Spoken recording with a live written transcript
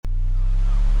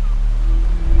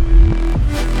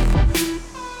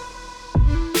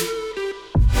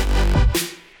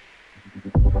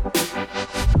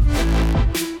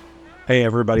Hey,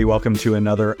 everybody. Welcome to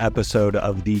another episode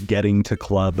of the Getting to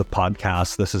Club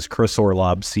podcast. This is Chris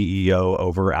Orlob, CEO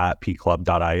over at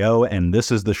pclub.io, and this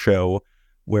is the show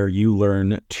where you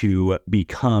learn to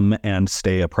become and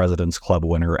stay a President's Club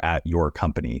winner at your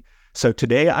company. So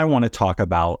today I want to talk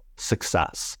about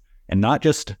success, and not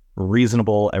just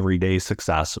reasonable everyday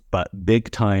success, but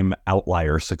big time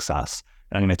outlier success.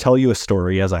 And I'm going to tell you a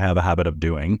story, as I have a habit of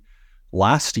doing.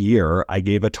 Last year, I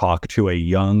gave a talk to a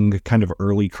young, kind of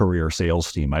early career sales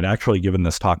team. I'd actually given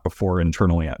this talk before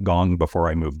internally at Gong before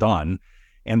I moved on.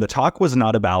 And the talk was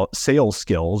not about sales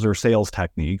skills or sales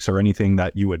techniques or anything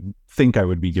that you would think I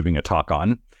would be giving a talk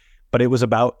on, but it was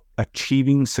about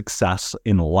achieving success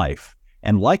in life.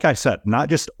 And like I said, not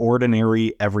just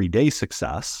ordinary everyday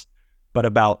success, but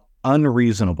about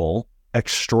unreasonable,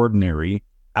 extraordinary,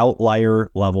 outlier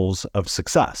levels of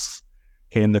success.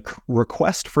 Okay, and the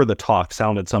request for the talk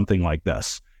sounded something like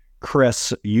this.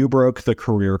 Chris, you broke the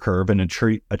career curve and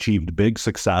achieved big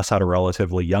success at a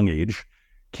relatively young age.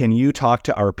 Can you talk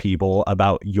to our people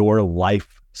about your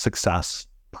life success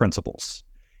principles?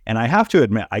 And I have to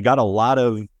admit, I got a lot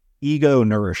of ego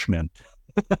nourishment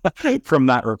from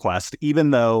that request,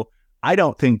 even though I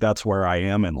don't think that's where I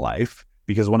am in life.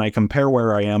 Because when I compare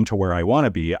where I am to where I want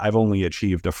to be, I've only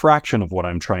achieved a fraction of what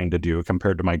I'm trying to do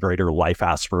compared to my greater life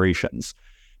aspirations.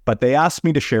 But they asked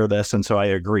me to share this, and so I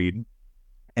agreed.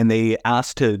 And they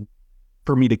asked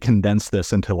for me to condense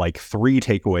this into like 3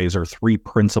 takeaways or 3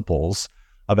 principles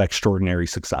of extraordinary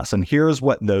success. And here's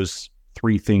what those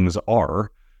 3 things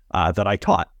are that I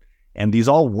taught. And these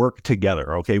all work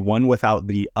together, okay? One without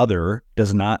the other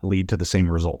does not lead to the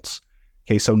same results.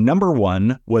 Okay, so number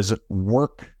 1 was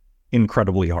work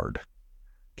incredibly hard.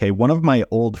 Okay, one of my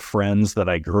old friends that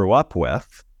I grew up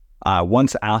with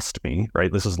once asked me,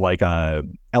 right? This is like a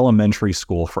elementary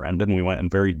school friend, and we went in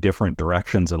very different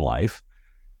directions in life.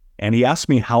 And he asked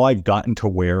me how I've gotten to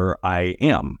where I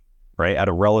am, right, at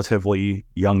a relatively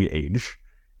young age.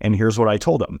 And here's what I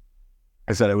told him.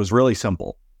 I said it was really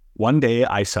simple. One day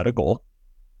I set a goal,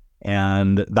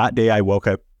 and that day I woke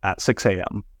up at 6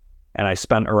 a.m. and I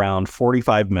spent around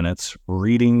 45 minutes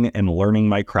reading and learning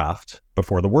my craft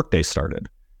before the workday started.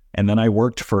 And then I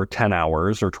worked for 10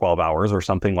 hours or 12 hours or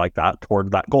something like that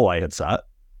toward that goal I had set.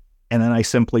 And then I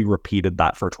simply repeated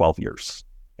that for 12 years.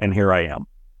 And here I am,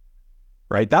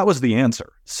 right? That was the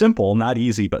answer. Simple, not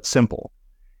easy, but simple.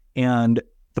 And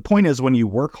the point is, when you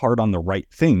work hard on the right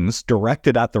things,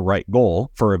 directed at the right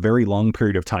goal for a very long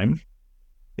period of time,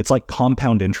 it's like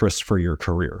compound interest for your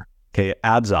career. Okay, it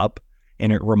adds up.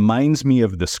 And it reminds me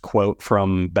of this quote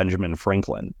from Benjamin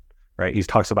Franklin, right? He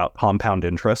talks about compound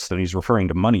interest, and he's referring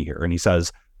to money here. And he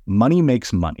says, money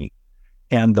makes money.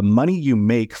 And the money you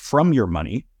make from your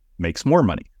money makes more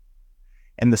money.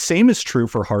 And the same is true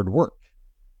for hard work.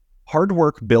 Hard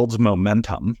work builds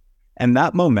momentum, and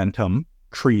that momentum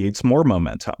creates more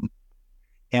momentum.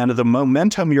 And the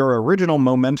momentum your original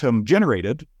momentum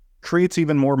generated creates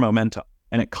even more momentum,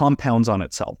 and it compounds on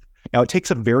itself. Now, it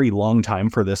takes a very long time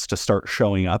for this to start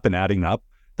showing up and adding up.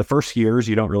 The first years,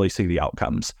 you don't really see the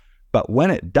outcomes. But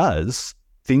when it does,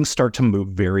 things start to move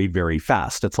very, very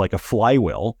fast. It's like a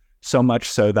flywheel, so much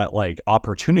so that like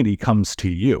opportunity comes to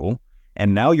you.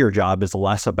 And now your job is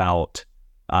less about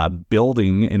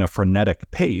building in a frenetic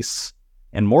pace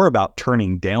and more about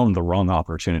turning down the wrong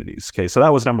opportunities. Okay, so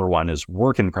that was number 1, is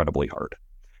work incredibly hard.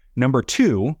 Number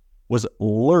 2 was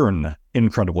learn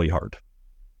incredibly hard.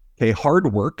 Okay,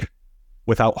 hard work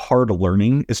without hard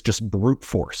learning is just brute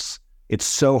force. It's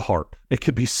so hard. It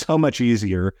could be so much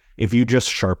easier if you just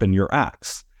sharpen your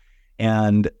axe.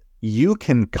 And you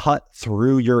can cut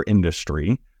through your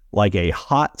industry like a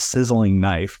hot, sizzling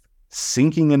knife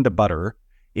sinking into butter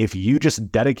if you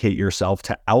just dedicate yourself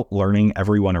to outlearning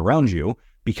everyone around you,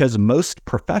 because most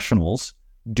professionals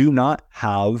do not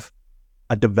have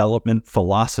a development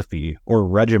philosophy or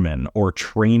regimen or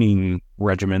training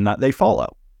regimen that they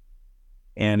follow.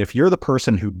 And if you're the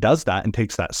person who does that and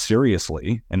takes that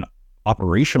seriously and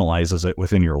operationalizes it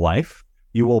within your life,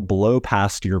 you will blow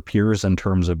past your peers in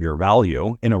terms of your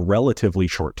value in a relatively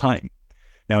short time.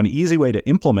 Now, an easy way to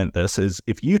implement this is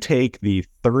if you take the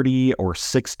 30 or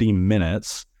 60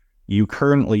 minutes you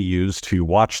currently use to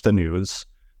watch the news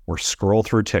or scroll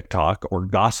through TikTok or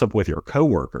gossip with your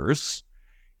coworkers,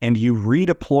 and you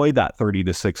redeploy that 30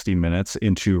 to 60 minutes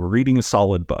into reading a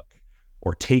solid book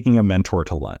or taking a mentor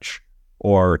to lunch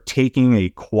or taking a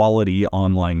quality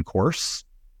online course,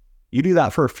 you do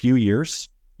that for a few years,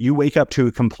 you wake up to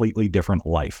a completely different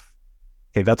life.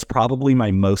 Okay, that's probably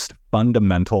my most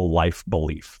fundamental life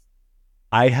belief.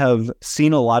 I have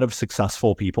seen a lot of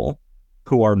successful people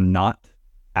who are not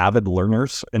avid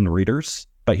learners and readers,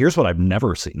 but here's what I've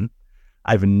never seen.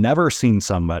 I've never seen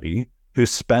somebody who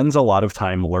spends a lot of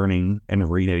time learning and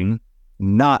reading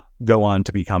not go on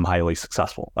to become highly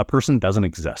successful. A person doesn't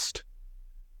exist.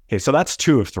 Okay, so that's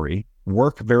 2 of 3.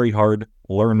 Work very hard,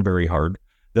 learn very hard.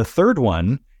 The third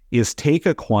one is take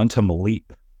a quantum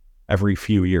leap every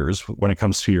few years when it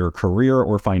comes to your career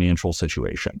or financial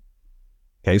situation.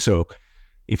 Okay, so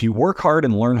if you work hard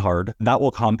and learn hard, that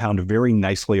will compound very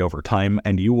nicely over time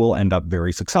and you will end up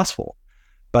very successful.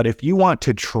 But if you want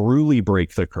to truly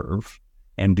break the curve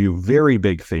and do very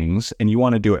big things and you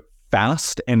want to do it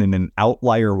fast and in an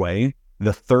outlier way,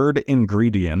 the third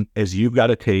ingredient is you've got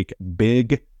to take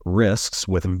big risks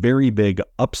with very big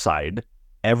upside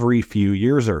every few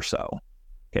years or so.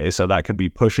 Okay, so that could be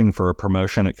pushing for a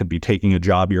promotion. It could be taking a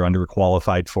job you're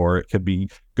underqualified for. It could be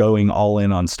going all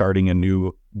in on starting a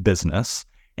new business.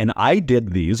 And I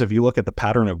did these. If you look at the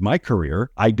pattern of my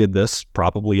career, I did this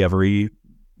probably every,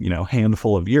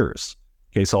 handful of years.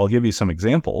 Okay, so I'll give you some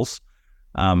examples.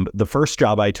 The first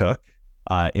job I took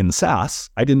in SaaS,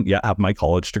 I didn't yet have my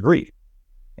college degree.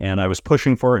 And I was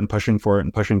pushing for it and pushing for it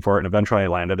and pushing for it. And eventually I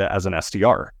landed it as an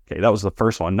SDR. Okay, that was the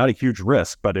first one. Not a huge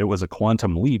risk, but it was a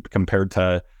quantum leap compared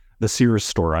to the Sears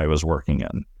store I was working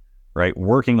in, right?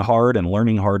 Working hard and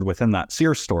learning hard within that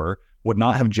Sears store would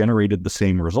not have generated the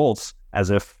same results as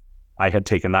if I had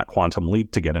taken that quantum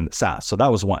leap to get into SaaS. So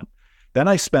that was one. Then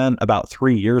I spent about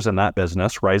 3 years in that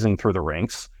business, rising through the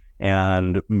ranks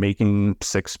and making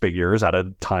 6 figures at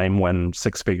a time when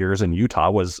 6 figures in Utah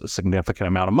was a significant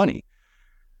amount of money.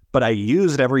 But I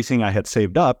used everything I had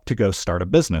saved up to go start a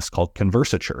business called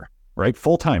Conversature, right?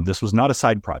 Full time. This was not a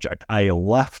side project. I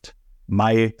left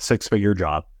my 6-figure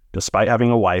job despite having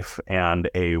a wife and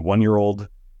a 1-year-old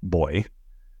boy,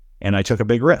 and I took a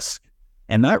big risk.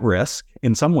 And that risk,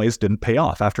 in some ways, didn't pay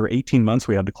off. After 18 months,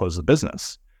 we had to close the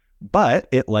business. But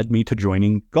it led me to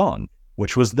joining Gong,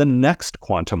 which was the next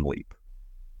quantum leap,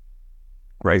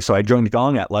 right? So I joined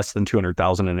Gong at less than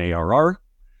 200,000 in ARR.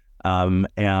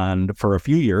 And for a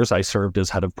few years, I served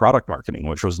as head of product marketing,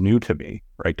 which was new to me,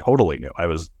 right? Totally new. I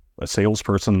was a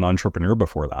salesperson and entrepreneur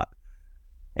before that.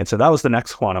 And so that was the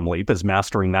next quantum leap, is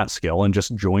mastering that skill and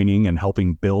just joining and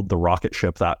helping build the rocket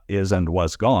ship that is and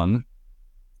was Gong.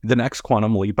 The next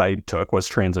quantum leap I took was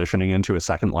transitioning into a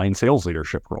second line sales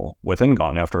leadership role within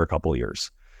Gong after a couple of years.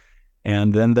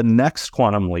 And then the next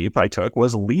quantum leap I took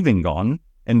was leaving Gong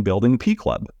and building P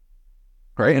Club.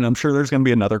 Right. And I'm sure there's going to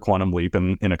be another quantum leap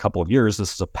in a couple of years.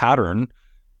 This is a pattern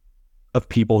of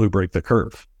people who break the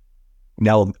curve.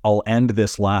 Now, I'll end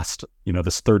this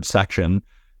this third section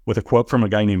with a quote from a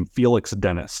guy named Felix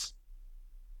Dennis.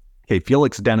 Okay,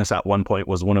 Felix Dennis at one point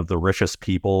was one of the richest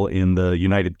people in the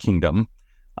United Kingdom.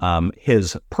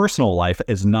 His personal life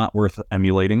is not worth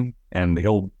emulating, and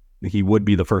he would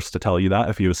be the first to tell you that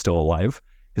if he was still alive.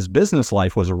 His business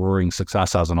life was a roaring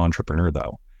success as an entrepreneur,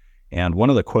 though. And one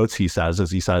of the quotes he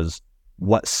says,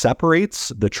 what separates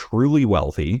the truly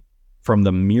wealthy from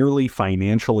the merely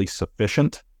financially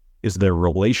sufficient is their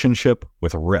relationship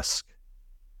with risk.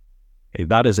 Okay,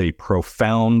 that is a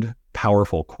profound,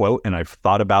 powerful quote. And I've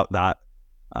thought about that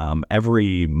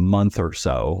every month or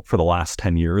so for the last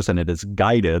 10 years, and it has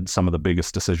guided some of the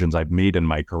biggest decisions I've made in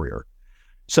my career.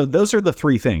 So those are the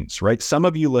 3 things, right? Some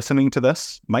of you listening to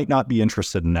this might not be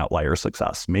interested in outlier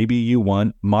success. Maybe you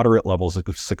want moderate levels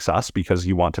of success because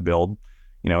you want to build,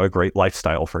 a great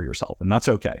lifestyle for yourself, and that's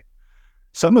okay.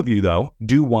 Some of you, though,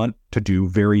 do want to do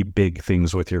very big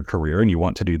things with your career, and you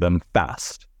want to do them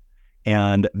fast.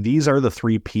 And these are the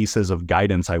 3 pieces of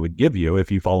guidance I would give you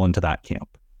if you fall into that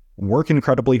camp. Work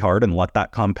incredibly hard and let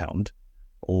that compound.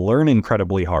 Learn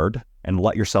incredibly hard and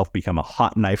let yourself become a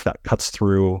hot knife that cuts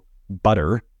through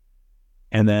butter.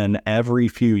 And then every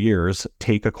few years,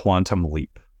 take a quantum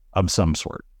leap of some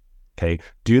sort. Okay.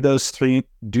 Do those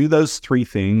three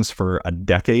things for a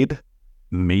decade,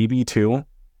 maybe 2,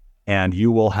 and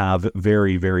you will have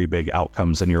very, very big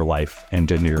outcomes in your life and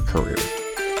in your career.